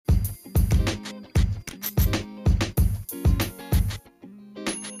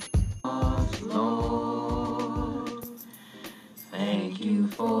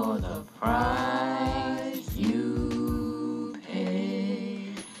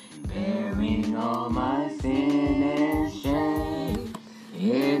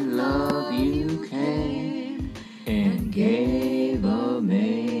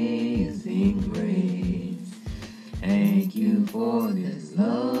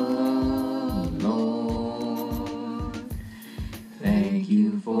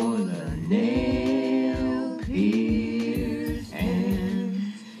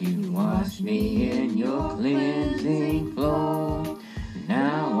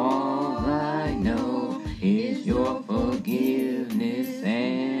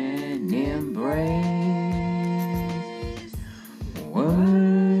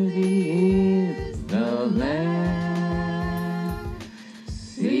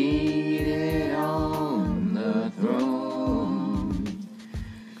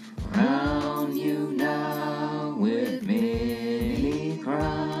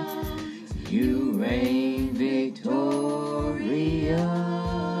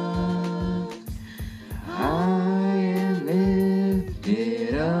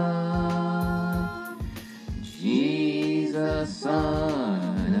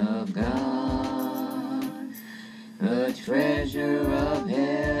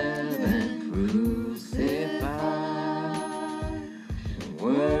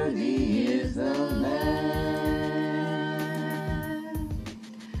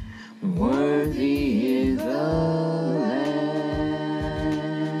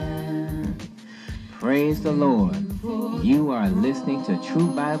Praise the Lord. You are listening to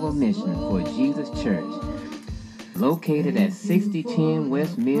True Bible Mission for Jesus Church, located at 6010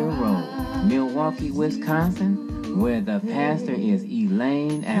 West Mill Road, Milwaukee, Wisconsin, where the pastor is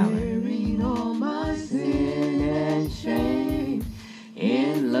Elaine Allen. Carrying all my sin and shame,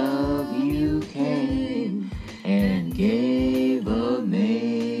 in love you came and gave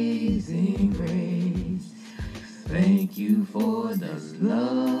amazing grace. Thank you for the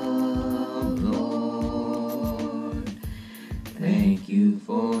love, Lord. Thank you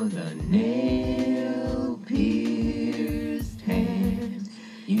for the nail-pierced hands.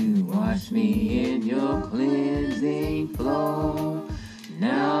 You washed me in your cleansing flow.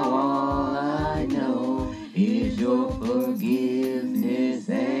 Now all I know is your forgiveness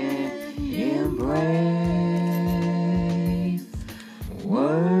and embrace.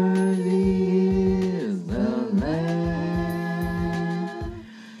 Worthy is the Lamb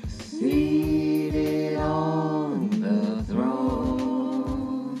seated on the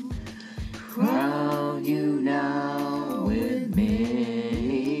throne. Crown you now with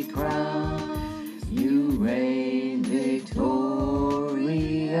many crowns. You reign victorious.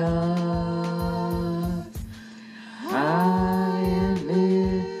 High and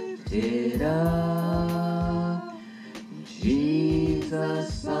lifted up,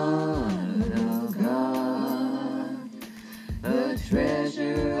 Jesus, Son of God, the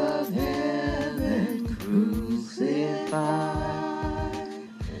treasure of heaven crucified.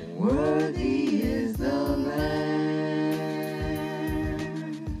 Worthy is the Lamb.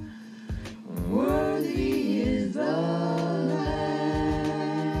 Worthy is the Lamb.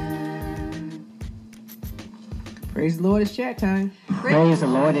 Praise the Lord, it's chat time. Praise the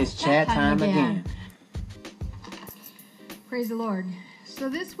Lord, it's chat time again. Praise the Lord. So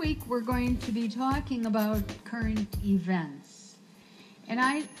this week we're going to be talking about current events.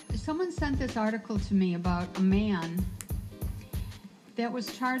 And someone sent this article to me about a man that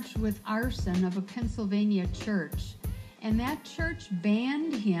was charged with arson of a Pennsylvania church. And that church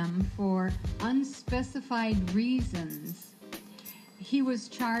banned him for unspecified reasons. He was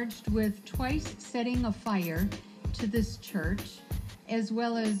charged with twice setting a fire to this church, as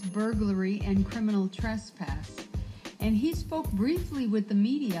well as burglary and criminal trespass. And he spoke briefly with the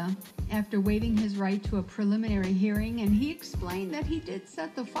media after waiving his right to a preliminary hearing, and he explained that he did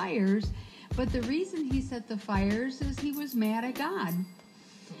set the fires, but the reason he set the fires is he was mad at God.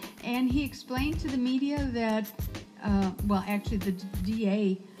 And he explained to the media that, the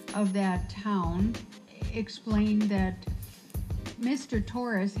DA of that town explained that Mr.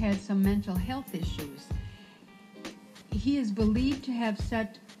 Torres had some mental health issues. He is believed to have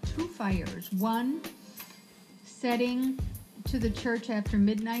set two fires, one setting to the church after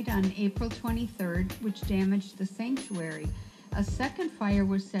midnight on April 23rd, which damaged the sanctuary. A second fire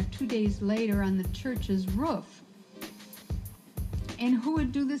was set 2 days later on the church's roof. And who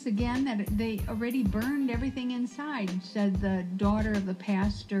would do this again? That they already burned everything inside, said the daughter of the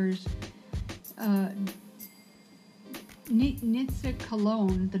pastor's, Nitsa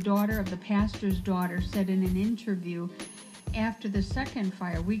Cologne, the daughter of the pastor's daughter, said in an interview after the second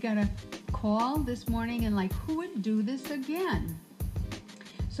fire, we got a call this morning and who would do this again?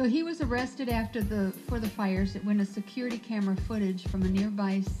 So he was arrested for the fires when a security camera footage from a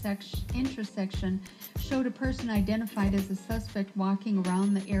nearby intersection showed a person identified as a suspect walking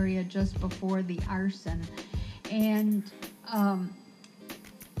around the area just before the arson. And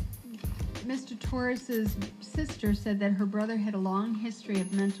Mr. Torres's sister said that her brother had a long history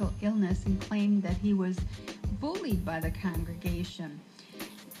of mental illness and claimed that he was bullied by the congregation.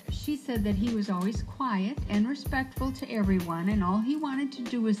 She said that he was always quiet and respectful to everyone, and all he wanted to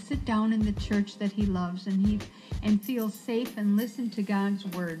do was sit down in the church that he loves and feel safe and listen to God's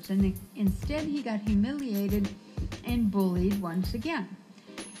words. And instead, he got humiliated and bullied once again.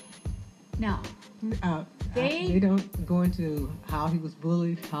 Now, they don't go into how he was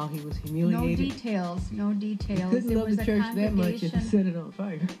bullied, how he was humiliated. No details. He couldn't love the church that much if he set it on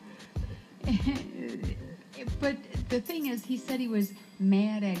fire. But the thing is, he said he was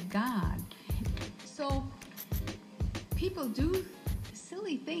mad at God. So people do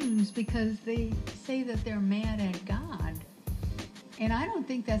silly things because they say that they're mad at God. And I don't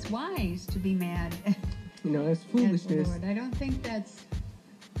think that's wise to be mad at that's foolishness. Lord. I don't think that's...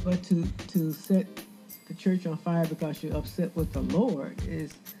 But to set the church on fire because you're upset with the Lord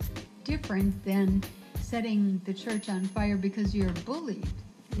is different than setting the church on fire because you're bullied.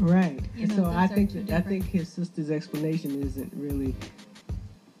 Right. So I think his sister's explanation isn't really.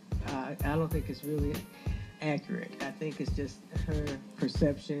 I don't think it's really. accurate. I think it's just her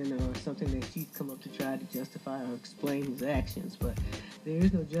perception or something that she's come up to try to justify or explain his actions. But there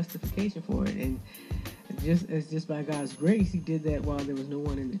is no justification for it. And it's just by God's grace, he did that while there was no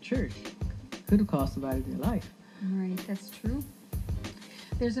one in the church. Could have cost somebody their life. Right, that's true.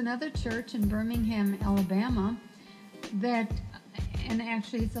 There's another church in Birmingham, Alabama, that, and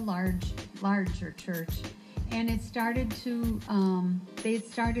actually it's a larger church, and it started they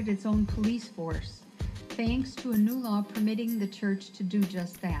started its own police force, thanks to a new law permitting the church to do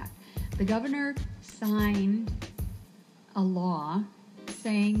just that. The governor signed a law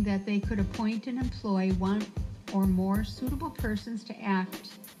saying that they could appoint and employ one or more suitable persons to act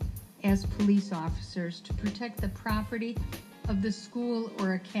as police officers to protect the property of the school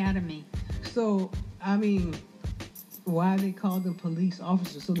or academy. So, I mean, why they call them police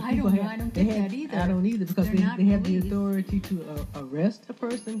officers? So the I people don't know. I don't get that either. I don't either, because They're they not have the police. authority to arrest a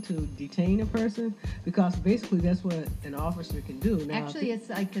person, to detain a person, because basically that's what an officer can do. Now, Actually, it's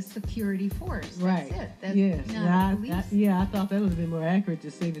like a security force. right. That's it. That's Yes. not Now, police. I thought that would have been more accurate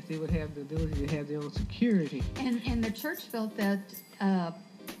to say that they would have the ability to have their own security. And the church felt that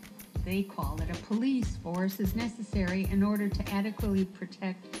they call it a police force is necessary in order to adequately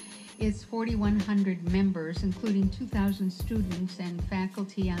protect its 4,100 members, including 2,000 students and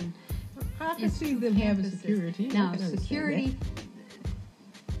faculty on I can its see two them having campuses. security. I Now, can understand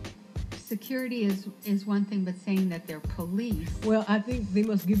security is one thing, but saying that they're police. Well, I think they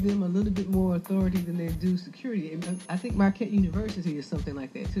must give them a little bit more authority than they do security. I think Marquette University is something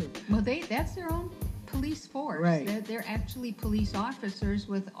like that too. Well, that's their own police force. Right. They're actually police officers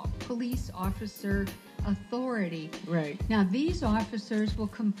with police officer authority. Right. Now, these officers will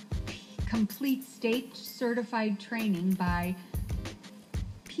complete state-certified training by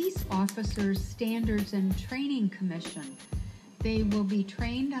Peace Officers Standards and Training Commission. They will be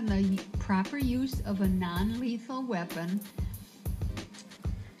trained on the proper use of a non-lethal weapon.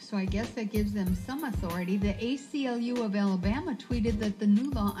 So I guess that gives them some authority. The ACLU of Alabama tweeted that the new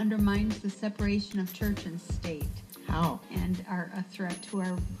law undermines the separation of church and state How? and are a threat to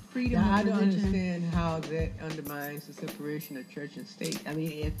our freedom Now, I of don't religion. understand how that undermines the separation of church and state. I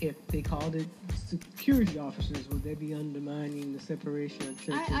mean, if they called it security officers, would they be undermining the separation of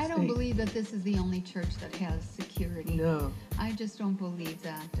church and state? I don't believe that this is the only church that has security. No. I just don't believe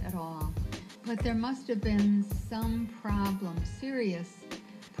that at all. But there must have been some problem, serious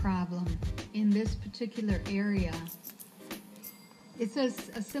problem, in this particular area. It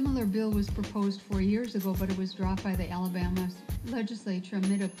says a similar bill was proposed 4 years ago, but it was dropped by the Alabama legislature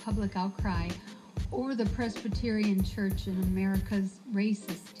amid a public outcry over the Presbyterian Church in America's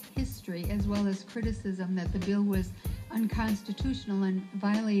racist history, as well as criticism that the bill was unconstitutional and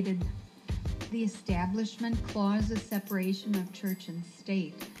violated the Establishment Clause of separation of church and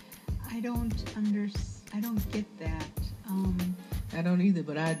state. I don't get that. I don't either,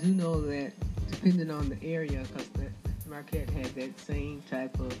 but I do know that depending on the area, because Marquette had that same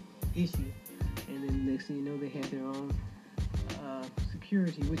type of issue, and then next thing you know, they had their own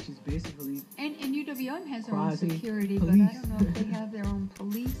security, which is basically. And UWM has their own Quasi security, but I police. don't know if they have their own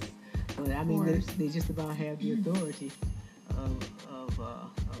police. But I mean, force. they just about have the authority of a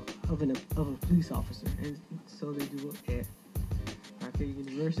police officer, and so they do at Marquette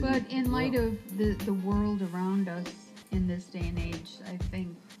University. But in as light well. of the world around us in this day and age, I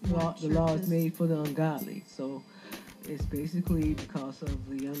think more the law is churches- made for the ungodly, so it's basically because of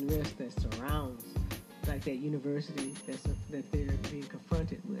the unrest that surrounds like that university that they're being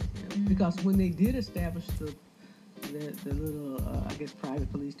confronted with. You know? Because when they did establish the little I guess private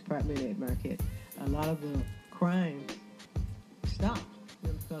police department at Marquette, a lot of the crimes stopped, you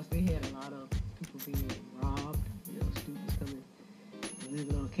know, because they had a lot of people being robbed, you know, students coming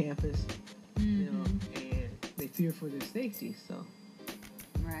living on campus, you know, and they fear for their safety. So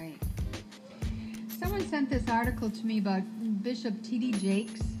Right. Someone sent this article to me about Bishop T.D.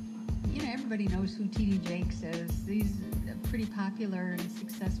 Jakes. You know, everybody knows who T.D. Jakes is. He's a pretty popular and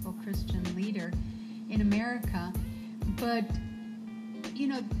successful Christian leader in America. But, you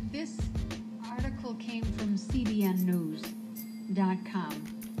know, this article came from CBNnews.com.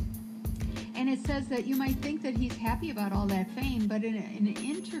 And it says that you might think that he's happy about all that fame, but in an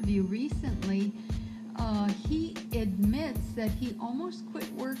interview recently, he admits that he almost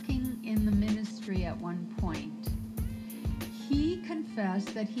quit working in the ministry at one point. He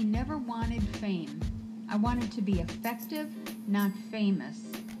confessed that he never wanted fame. I wanted to be effective, not famous.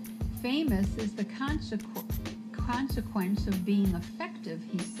 Famous is the consequence of being effective,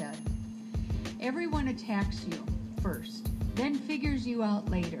 he said. Everyone attacks you first, then figures you out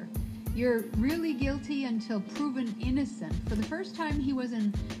later. You're really guilty until proven innocent. For the first time he was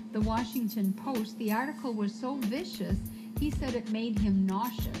in the Washington Post, the article was so vicious, he said it made him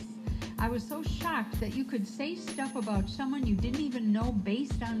nauseous. I was so shocked that you could say stuff about someone you didn't even know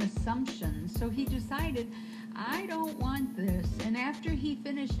based on assumptions. So he decided, I don't want this. And after he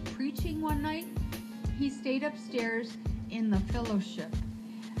finished preaching one night, he stayed upstairs in the fellowship.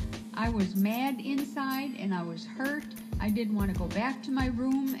 I was mad inside and I was hurt. I didn't want to go back to my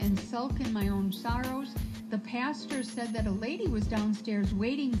room and sulk in my own sorrows. The pastor said that a lady was downstairs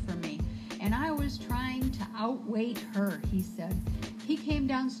waiting for me, and I was trying to outwait her, he said. He came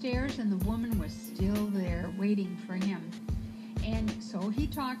downstairs and the woman was still there waiting for him. And so he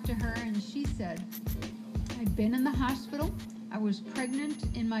talked to her and she said, I'd been in the hospital. I was pregnant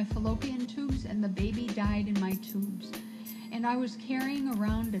in my fallopian tubes and the baby died in my tubes. And I was carrying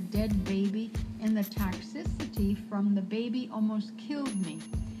around a dead baby, and the toxicity from the baby almost killed me.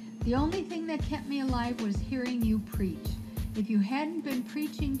 The only thing that kept me alive was hearing you preach. If you hadn't been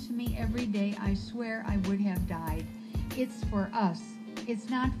preaching to me every day, I swear I would have died. It's for us. It's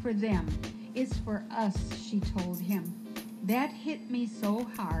not for them. It's for us, she told him. That hit me so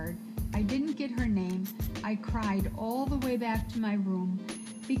hard. I didn't get her name. I cried all the way back to my room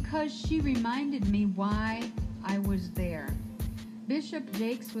because she reminded me why I was there. Bishop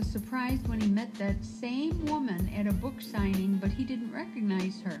Jakes was surprised when he met that same woman at a book signing, but he didn't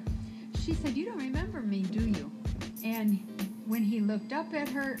recognize her. She said, you don't remember me, do you? And when he looked up at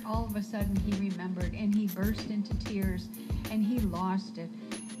her, all of a sudden he remembered, and he burst into tears, and he lost it.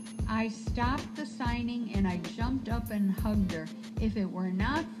 I stopped the signing, and I jumped up and hugged her. If it were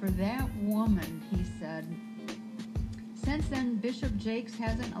not for that woman, he said. Since then, Bishop Jakes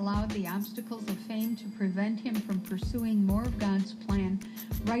hasn't allowed the obstacles of fame to prevent him from pursuing more of God's plan,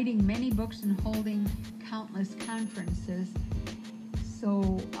 writing many books and holding countless conferences.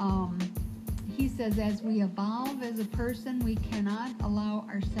 So he says, as we evolve as a person, we cannot allow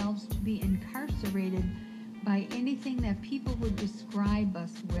ourselves to be incarcerated by anything that people would describe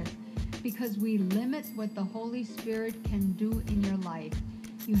us with, because we limit what the Holy Spirit can do in your life.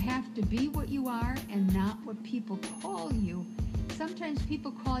 You have to be what you are and not what people call you. Sometimes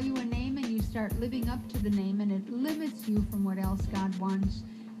people call you a name and you start living up to the name, and it limits you from what else God wants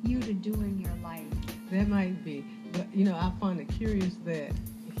you to do in your life. That might be. But, I find it curious that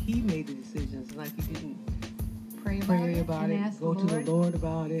he made the decisions, like he didn't Pray about it, go to the Lord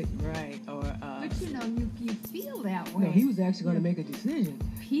about it, right? Or but you feel that way. No, he was actually going to make a decision.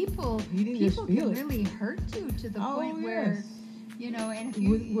 People can really hurt you to the point where, and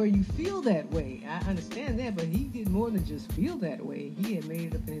if where you feel that way. I understand that, but he did more than just feel that way. He had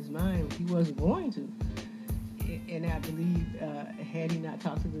made it up in his mind he wasn't going to. And I believe, had he not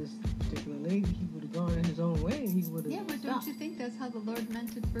talked to this particular lady, he would have gone in his own way, and he would have. Yeah, but stopped. Don't you think that's how the Lord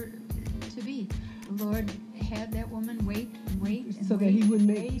meant it to be? The Lord had that woman wait and wait, and so wait, that he wouldn't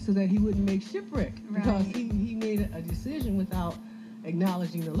wait. make shipwreck, Right. because he made a decision without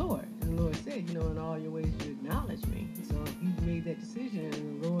acknowledging the Lord. And the Lord said, in all your ways you acknowledge me. So he made that decision,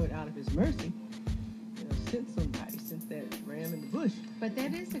 and the Lord, out of his mercy, sent that ram in the bush. But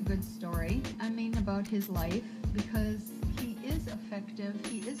that is a good story. about his life, because he is effective.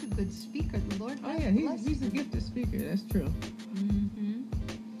 He is a good speaker. The Lord has blessed he's a him. gifted speaker. That's true. Mm-hmm.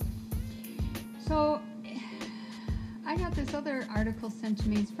 So I got this other article sent to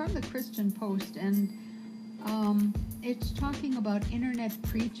me. It's from the Christian Post, and it's talking about internet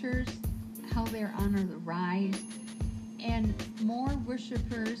preachers, how they're on the rise, and more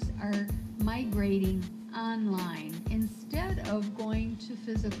worshipers are migrating online instead of going to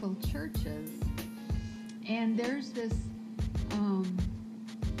physical churches. And there's this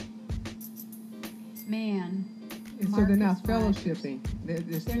man. And so they're not Marcus fellowshipping.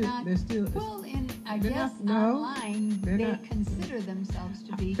 Rogers. They're still. Well, and I they're guess not- no, online they're they not. consider themselves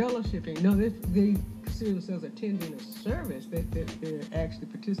to be. Fellowshipping. No, they consider themselves attending a service. They're actually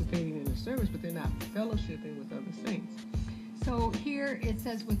participating in a service, but they're not fellowshipping with other saints. So here it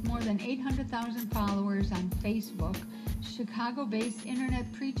says, with more than 800,000 followers on Facebook, Chicago-based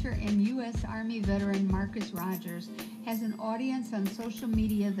internet preacher and U.S. Army veteran Marcus Rogers has an audience on social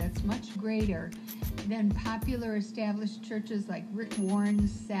media that's much greater than popular established churches like Rick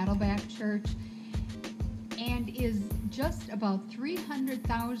Warren's Saddleback Church, and is just about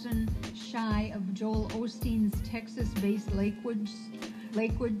 300,000 shy of Joel Osteen's Texas-based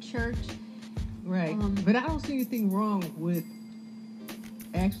Lakewood Church. Right. But I don't see anything wrong with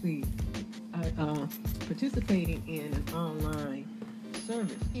actually participating in an online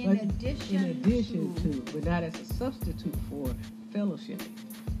service. In addition to, but not as a substitute for fellowship.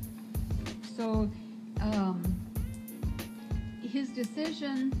 So his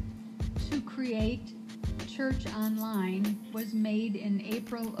decision to create Church Online was made in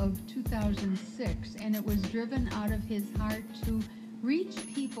April of 2006, and it was driven out of his heart to reach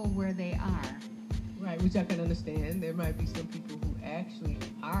people where they are. Right, which I can understand. There might be some people who actually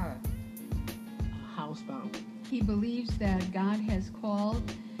are housebound. He believes that God has called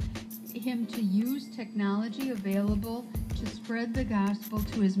him to use technology available to spread the gospel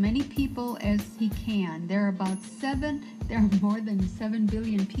to as many people as he can. There are more than 7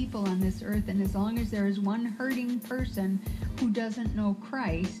 billion people on this earth, and as long as there is one hurting person who doesn't know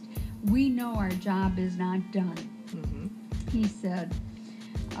Christ, we know our job is not done. Mm-hmm. He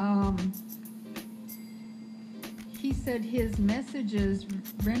said his messages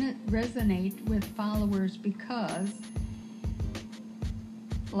resonate with followers because,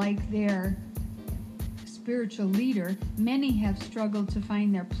 like their spiritual leader, many have struggled to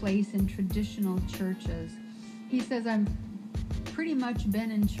find their place in traditional churches. He says, I've pretty much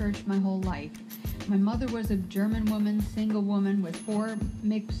been in church my whole life. My mother was a German woman, single woman with 4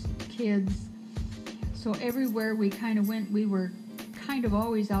 mixed kids. So everywhere we kind of went, we were kind of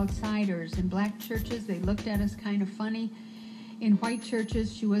always outsiders. In black churches, they looked at us kind of funny. In white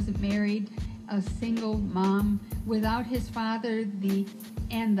churches, she wasn't married, a single mom. Without his father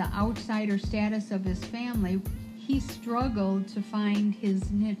and the outsider status of his family, he struggled to find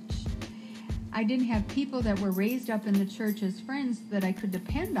his niche. I didn't have people that were raised up in the church as friends that I could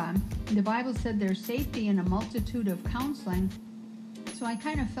depend on. The Bible said there's safety in a multitude of counseling. So I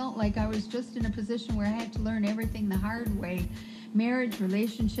kind of felt like I was just in a position where I had to learn everything the hard way. Marriage,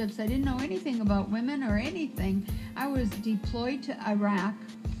 relationships. I didn't know anything about women or anything. I was deployed to Iraq,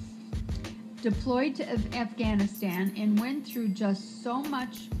 deployed to Afghanistan, and went through just so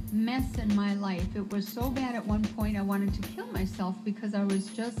much mess in my life. It was so bad at one point I wanted to kill myself because I was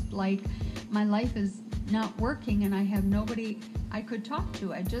just like, my life is not working and I have nobody I could talk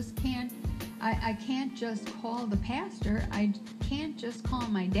to. I just can't, I can't just call the pastor. I can't just call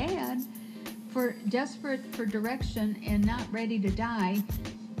my dad. Desperate for direction and not ready to die,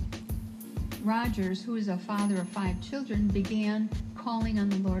 Rogers, who is a father of 5 children, began calling on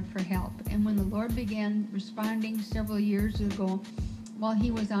the Lord for help. And when the Lord began responding several years ago, while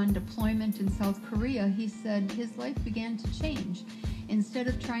he was on deployment in South Korea, he said his life began to change. Instead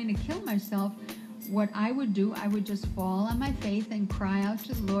of trying to kill myself, what I would do, I would just fall on my face and cry out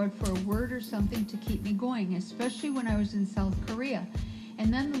to the Lord for a word or something to keep me going, especially when I was in South Korea.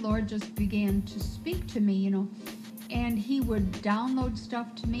 And then the Lord just began to speak to me, and he would download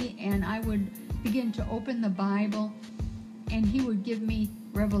stuff to me, and I would begin to open the Bible, and he would give me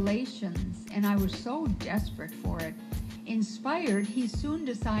revelations, and I was so desperate for it. Inspired, he soon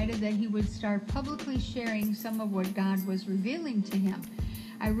decided that he would start publicly sharing some of what God was revealing to him.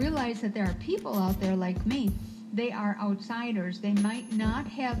 I realized that there are people out there like me. They are outsiders. They might not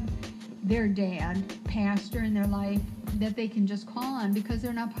have their dad, pastor in their life, that they can just call on because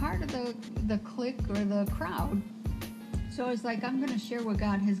they're not part of the clique or the crowd. So it's like, I'm going to share what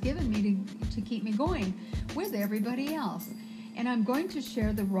God has given me to keep me going with everybody else. And I'm going to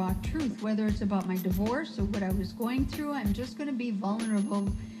share the raw truth, whether it's about my divorce or what I was going through. I'm just going to be vulnerable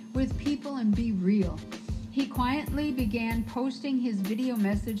with people and be real. He quietly began posting his video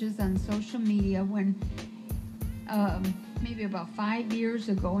messages on social media when maybe about 5 years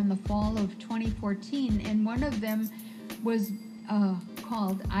ago in the fall of 2014, and one of them was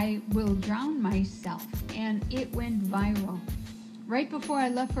called I Will Drown Myself, and it went viral. Right before I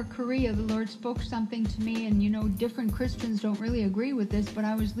left for Korea, the Lord spoke something to me, and different Christians don't really agree with this, but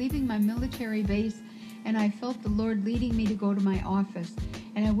I was leaving my military base, and I felt the Lord leading me to go to my office.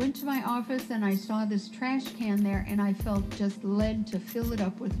 And I went to my office, and I saw this trash can there, and I felt just led to fill it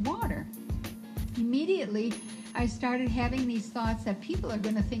up with water. Immediately, I started having these thoughts that people are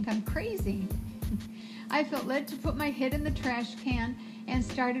going to think I'm crazy. I felt led to put my head in the trash can and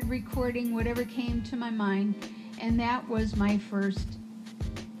started recording whatever came to my mind, and that was my first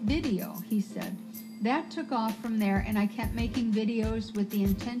video, he said. That took off from there, and I kept making videos with the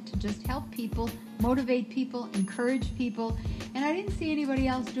intent to just help people, motivate people, encourage people, and I didn't see anybody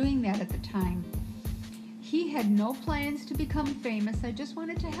else doing that at the time. He had no plans to become famous. I just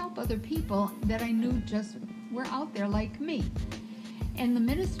wanted to help other people that I knew just were out there like me. And the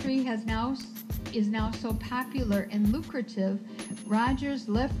ministry is now so popular and lucrative. Rogers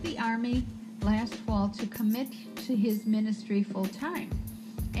left the Army last fall to commit to his ministry full time.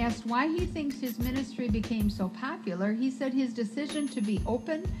 Asked why he thinks his ministry became so popular, he said his decision to be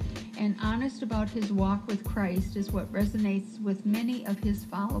open and honest about his walk with Christ is what resonates with many of his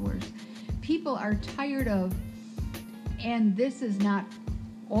followers. People are tired of, and this is not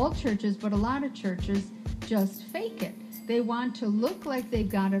all churches, but a lot of churches just fake it. They want to look like they've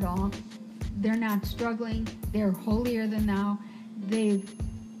got it all, they're not struggling. They're holier than thou. They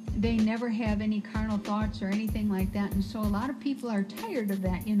never have any carnal thoughts or anything like that. And so a lot of people are tired of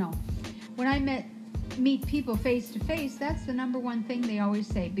that, you know. When I meet people face to face, that's the number one thing they always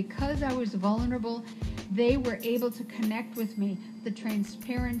say. Because I was vulnerable, they were able to connect with me. The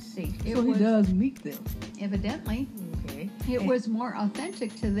transparency. So he does meet them. Evidently. Okay. It was more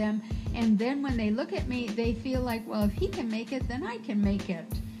authentic to them. And then when they look at me, they feel like, well, if he can make it, then I can make it.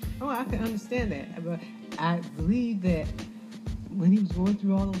 Oh, I can understand that. But I believe that when he was going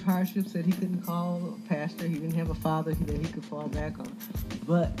through all those hardships that he couldn't call a pastor, he didn't have a father that he could fall back on.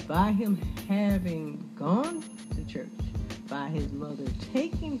 But by him having gone to church, by his mother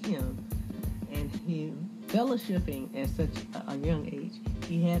taking him and him fellowshipping at such a young age,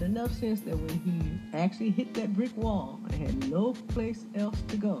 he had enough sense that when he actually hit that brick wall and had no place else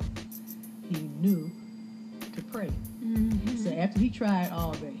to go, he knew to pray. Mm-hmm. So after he tried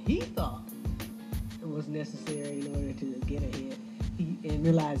all that he thought was necessary in order to get ahead, and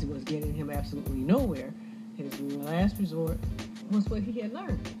realized it was getting him absolutely nowhere, his last resort was what he had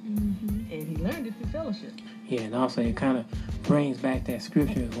learned. Mm-hmm. And he learned it through fellowship. Yeah, and also it kind of brings back that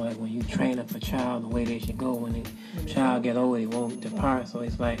scripture, like when you train up a child the way they should go, when the child get older, he won't depart. So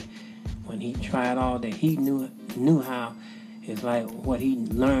it's like when he tried all that he knew how, it's like what he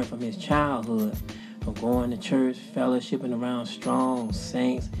learned from his childhood, from going to church, fellowshipping around strong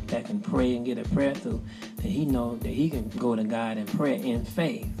saints that can pray and get a prayer through, that he know that he can go to God and pray in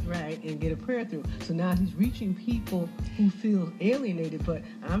faith. Right, and get a prayer through. So now he's reaching people who feel alienated, but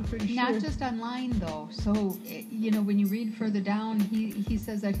I'm pretty sure... Not just online, though. So, you know, when you read further down, he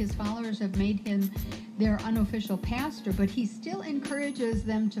says that his followers have made him their unofficial pastor, but he still encourages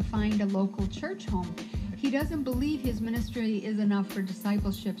them to find a local church home. He doesn't believe his ministry is enough for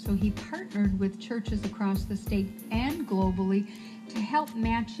discipleship, so he partnered with churches across the state and globally to help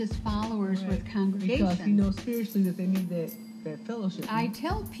match his followers with congregations. Because he knows spiritually that they need that fellowship. I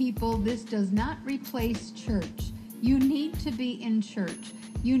tell people this does not replace church. You need to be in church.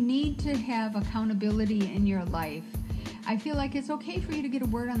 You need to have accountability in your life. I feel like it's okay for you to get a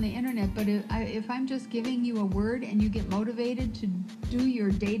word on the internet, but if I'm just giving you a word and you get motivated to do your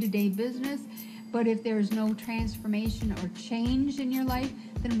day-to-day business, but if there's no transformation or change in your life,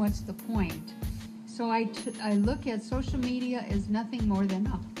 then what's the point? So I look at social media as nothing more than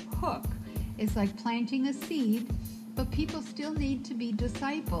a hook. It's like planting a seed, but people still need to be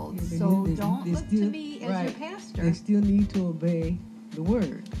discipled. Yeah, so they don't look still, to me as your pastor. They still need to obey the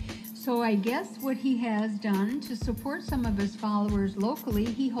word. So I guess what he has done to support some of his followers locally,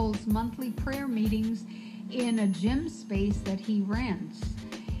 he holds monthly prayer meetings in a gym space that he rents.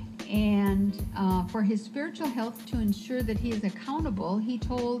 And for his spiritual health, to ensure that he is accountable, he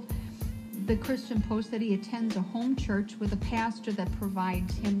told the Christian Post that he attends a home church with a pastor that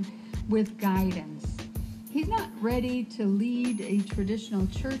provides him with guidance. He's not ready to lead a traditional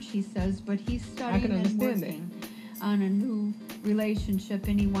church, he says, but he's studying and working on a new relationship,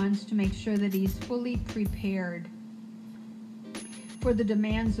 and he wants to make sure that he's fully prepared for the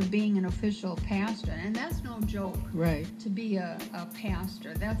demands of being an official pastor. And that's no joke. Right. To be a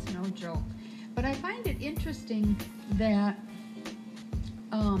pastor. That's no joke. But I find it interesting that,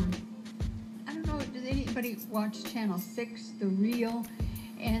 I don't know, does anybody watch Channel 6, The Real?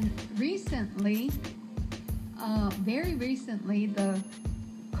 And recently, very recently, the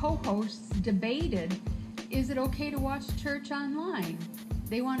co-hosts debated, is it okay to watch church online?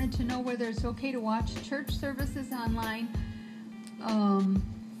 They wanted to know whether it's okay to watch church services online.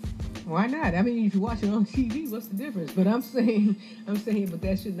 Why not? I mean, if you watch it on TV, what's the difference? But I'm saying, but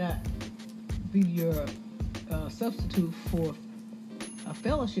that should not be your substitute for a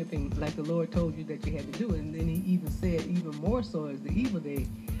fellowshipping like the Lord told you that you had to do. And then he even said, even more so as the evil day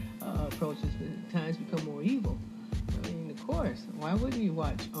approaches, when times become more evil. I mean, of course, why wouldn't you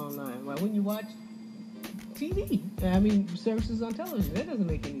watch online? Why wouldn't you watch TV? I mean, services on television. That doesn't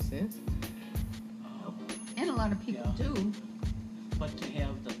make any sense. And a lot of people do. But to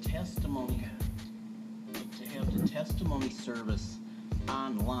have the testimony service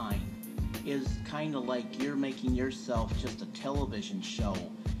online is kind of like you're making yourself just a television show.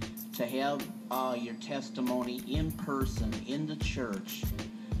 To have your testimony in person in the church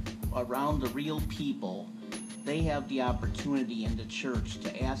around the real people, they have the opportunity in the church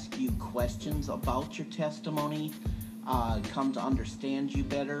to ask you questions about your testimony, come to understand you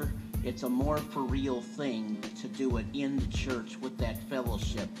better. It's a more for real thing to do it in the church with that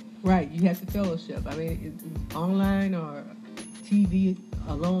fellowship. Right, you have to fellowship. I mean, online or TV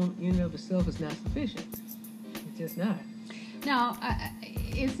alone in and of itself is not sufficient. It's just not. Now,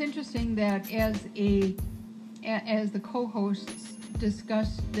 it's interesting that as the co-hosts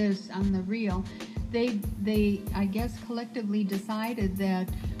discussed this on the reel. They I guess collectively decided that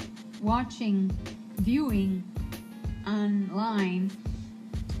viewing online,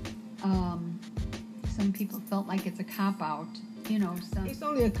 some people felt like it's a cop-out. It's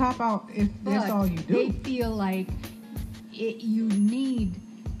only a cop-out if that's all you do. They feel like you need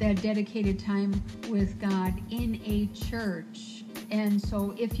that dedicated time with God in a church. And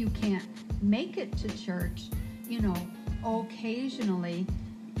so if you can't make it to church, occasionally,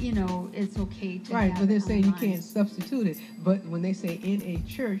 it's okay to right, have but they're it saying you online. can't substitute it. But when they say in a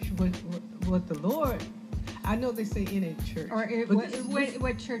church, what the Lord, I know they say in a church. Or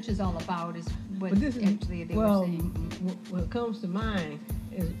what church is all about is what actually they were saying. What comes to mind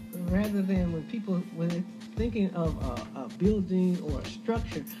is rather than when they're thinking of a building or a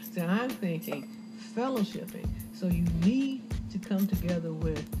structure, so I'm thinking fellowshipping. So you need to come together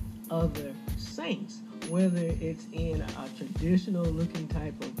with other saints, whether it's in a traditional looking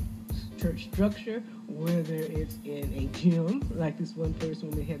type of church structure, whether it's in a gym, like this one person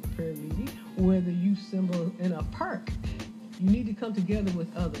when they had the prayer meeting, whether you assemble in a park. You need to come together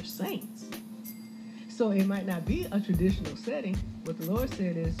with other saints. So it might not be a traditional setting. What the Lord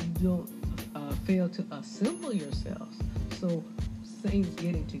said is you don't fail to assemble yourselves. So saints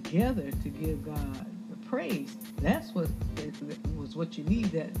getting together to give God the praise, that's what you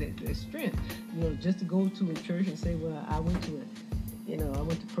need, that strength. Just to go to a church and say, well, I went to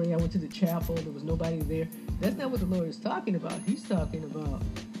pray, I went to the chapel, there was nobody there. That's not what the Lord is talking about. He's talking about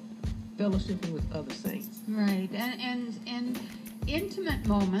fellowshipping with other saints. Right, and intimate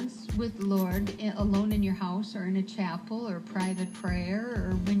moments with the Lord alone in your house or in a chapel or private prayer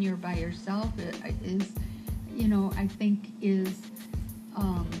or when you're by yourself is, I think is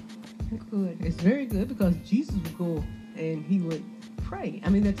good. It's very good because Jesus would go and he would pray. I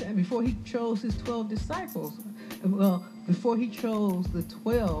mean, that's before he chose his 12 disciples. Well, before he chose the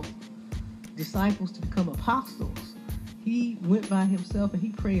 12 disciples to become apostles, he went by himself and he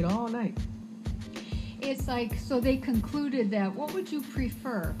prayed all night. It's like, so they concluded that, what would you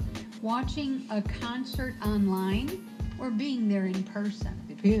prefer, watching a concert online or being there in person?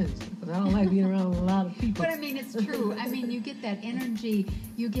 Depends, because I don't like being around a lot of people. But I mean, it's true. I mean, you get that energy,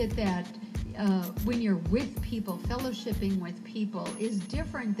 you get that when you're with people, fellowshipping with people is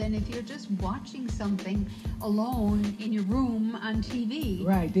different than if you're just watching something alone in your room on TV.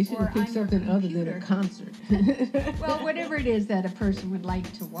 Right, they should have picked something other than a concert. Well, whatever it is that a person would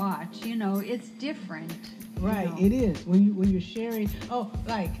like to watch, it's different. Right, it is. When you're sharing,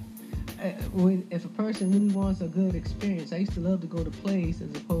 if a person really wants a good experience, I used to love to go to plays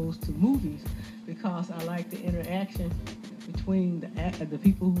as opposed to movies because I like the interaction between the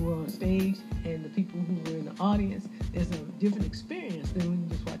people who are on stage and the people who were in the audience. There's a different experience than when you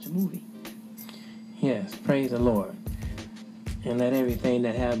just watch a movie. Yes, praise the Lord. And let everything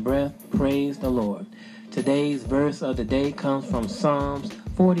that have breath praise the Lord. Today's verse of the day comes from Psalms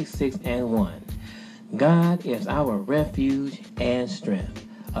 46:1. God is our refuge and strength,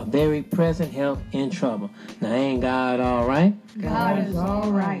 a very present help in trouble. Now, ain't God all right? God is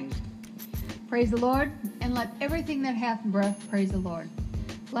all right. Praise the Lord, and let everything that hath breath praise the Lord.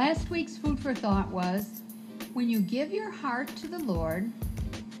 Last week's food for thought was, when you give your heart to the Lord,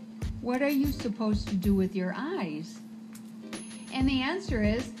 what are you supposed to do with your eyes? And the answer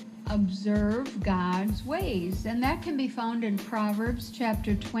is, observe God's ways. And that can be found in Proverbs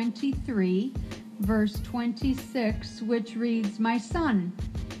chapter 23, verse 26, which reads, My son,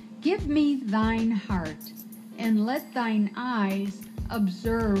 give me thine heart, and let thine eyes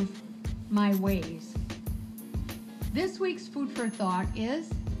observe my ways. This week's food for thought is,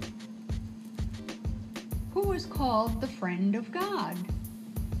 who is called the friend of God?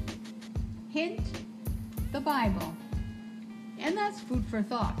 Hint, the Bible. And that's food for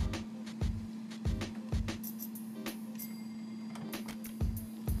thought.